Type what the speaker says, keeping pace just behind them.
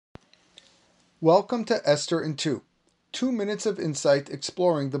Welcome to Esther in 2 minutes of insight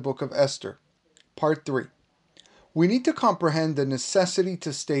exploring the book of Esther. Part 3. We need to comprehend the necessity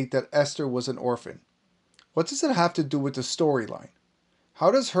to state that Esther was an orphan. What does it have to do with the storyline?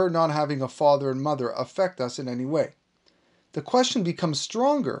 How does her not having a father and mother affect us in any way? The question becomes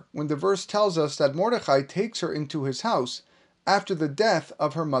stronger when the verse tells us that Mordechai takes her into his house after the death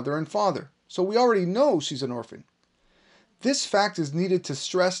of her mother and father, so we already know she's an orphan. This fact is needed to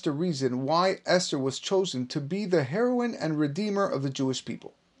stress the reason why Esther was chosen to be the heroine and redeemer of the Jewish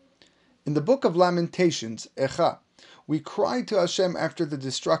people. In the book of Lamentations, Echa, we cried to Hashem after the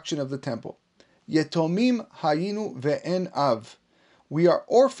destruction of the temple. Yetomim hayinu ve'en av. We are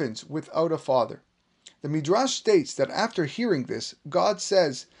orphans without a father. The Midrash states that after hearing this, God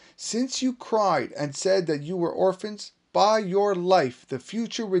says, "Since you cried and said that you were orphans, by your life the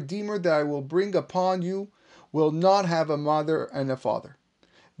future Redeemer that I will bring upon you will not have a mother and a father."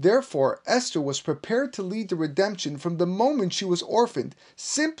 Therefore, Esther was prepared to lead the redemption from the moment she was orphaned,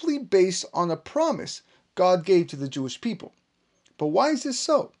 simply based on a promise God gave to the Jewish people. But why is this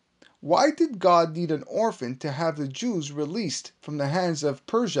so? Why did God need an orphan to have the Jews released from the hands of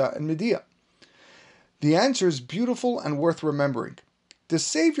Persia and Media? The answer is beautiful and worth remembering. The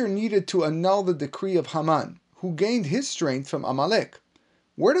Savior needed to annul the decree of Haman, who gained his strength from Amalek.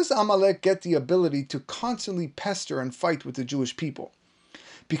 Where does Amalek get the ability to constantly pester and fight with the Jewish people?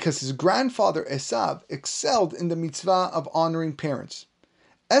 Because his grandfather Esav excelled in the mitzvah of honoring parents.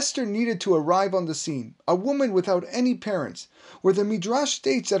 Esther needed to arrive on the scene, a woman without any parents, where the Midrash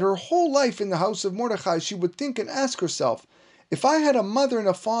states that her whole life in the house of Mordechai she would think and ask herself, if I had a mother and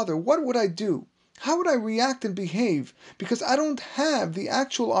a father, what would I do? How would I react and behave? Because I don't have the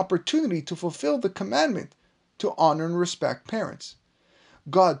actual opportunity to fulfill the commandment to honor and respect parents.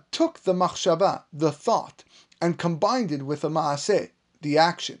 God took the machshava, the thought, and combined it with a maaseh, the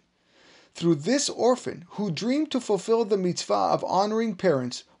action. Through this orphan, who dreamed to fulfill the mitzvah of honoring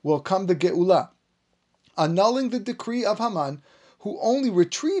parents, will come the Geulah, annulling the decree of Haman, who only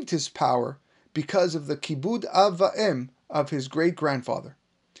retrieved his power because of the kibud av va'em of his great-grandfather.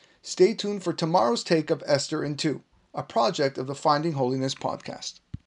 Stay tuned for tomorrow's take of Esther in 2, a project of the Finding Holiness podcast.